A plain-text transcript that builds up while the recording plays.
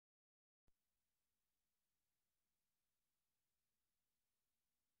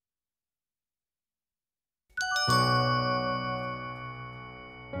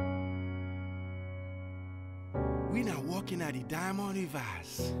walking at the diamond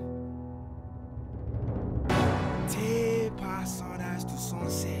rivers. Take past sunrise to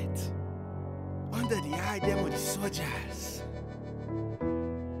sunset, under the eye them of the soldiers.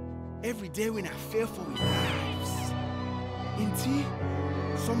 Every day when I fear for our lives, in tea,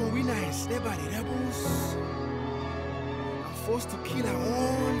 some of we now enslaved by the rebels. I'm forced to kill our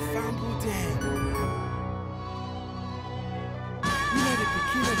own family them. We know the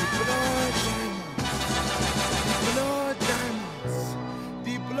beginning of the blood diamonds.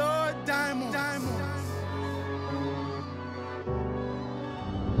 The blood diamonds.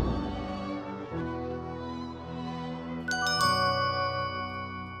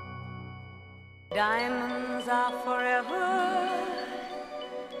 Diamonds are forever.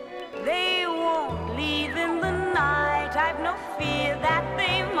 They won't leave in the night. I've no fear that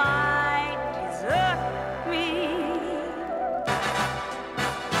they might desert me.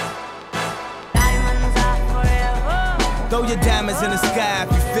 Diamonds are forever. Throw your diamonds in the sky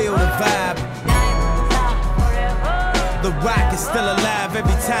if you feel the vibe. Diamonds are forever. The rock is still alive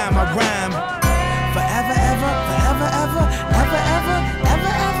every time I rhyme. Forever, ever, forever, ever, ever, ever, ever,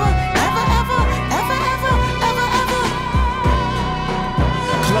 ever, ever, ever, ever, ever, ever, ever.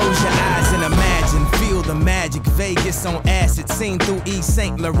 Close your eyes and imagine, feel the magic. Vegas on acid, seen through East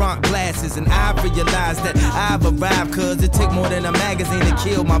St. Laurent glasses. And I realize that I've arrived, cause it take more than a magazine to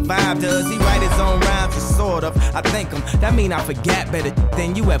kill my vibe. Does he write his own rhymes? Sort of, I thank him. That mean I forgot better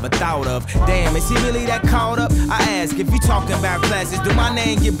than you ever thought of. Damn, is he really that caught up? I ask, if you talking about classes, do my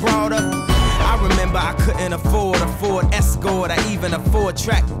name get brought up? I remember I couldn't afford a Ford Escort or even a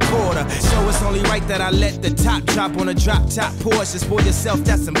 4-track recorder. So it's only right that I let the top drop on a drop-top Porsche. Spoil yourself,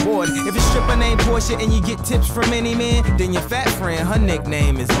 that's important. If your stripper named Portia and you get tips from any man, then your fat friend, her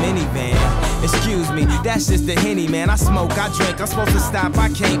nickname is Minivan. Excuse me, that's just the Henny, man. I smoke, I drink, I'm supposed to stop, I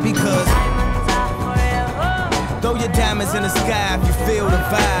can't because Diamonds are forever. throw your diamonds in the sky if you feel the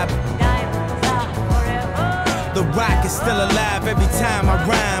vibe. Diamonds are forever. The rock is still alive every time I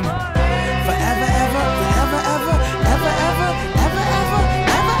rhyme. Forever, ever, forever, ever, ever, ever, ever,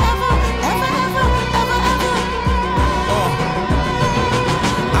 ever, ever, ever, ever, ever, ever, ever.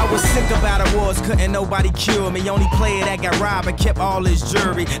 I was sick about awards, couldn't nobody cure me. Only player that got robbed and kept all his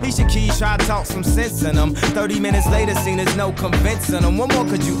jewelry. Alicia Keys tried to talk some sense in them. 30 minutes later, seen there's no convincing them. What more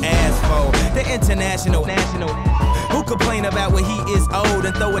could you ask for? The international, national. Who complain about when he is old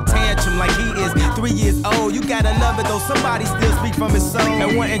and throw a tantrum like he is 3 years old? You gotta love it though, somebody still speak from his soul.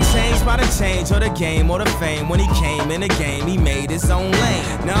 And wasn't changed by the change or the game or the fame. When he came in the game, he made his own lane.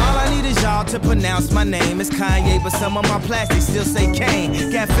 Now all I need is y'all to pronounce my name. It's Kanye, but some of my plastics still say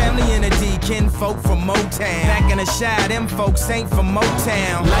Kane. Got family in the D, kinfolk from Motown. Back in the Shy, them folks ain't from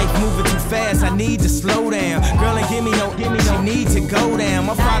Motown. Life moving too fast, I need to slow down. Girl, and give me no, she need to go down.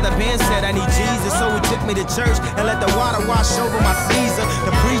 My father Ben said I need Jesus, so he took me to church and let the water wash over my Caesar.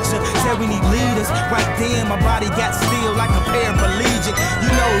 The preacher said we need leaders. Right then, my body got still like a paraplegic. You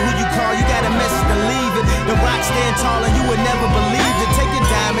know who you call, you got a message to leave it. The rock stand tall and you would never believe it. Take your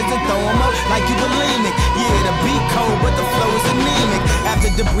diamonds and throw them up like you bulimic. Yeah, the beat cold, but the flow is anemic. After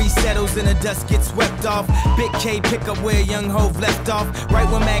debris settles and the dust gets swept off, Big K pick up where Young Hov left off. Right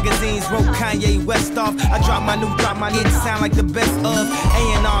when magazines wrote Kanye West off, I drop my new, it sound like the best of.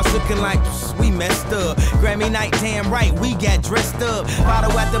 A&R's looking like we messed up. Grammy night, damn right, we got dressed up.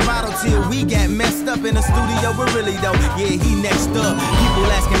 Bottle after bottle till we got messed up in the studio, but really though, yeah, he next up. People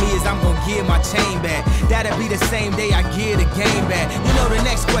asking me is I'm gonna give my chain back. That'll be the same day I give the game back. You know the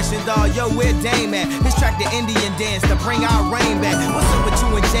next question, dawg, yo, where Dame at? This track the Indian dance to bring our rain back. What's up with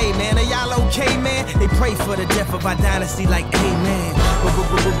you and Jay, man? Are y'all okay, man? They pray for the death of our dynasty like amen. But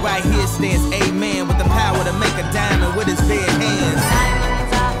right here stands amen, with the power to make a diamond with his bare hands.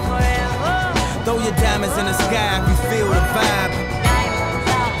 Diamonds are forever. Throw your diamonds in the sky if you feel the vibe.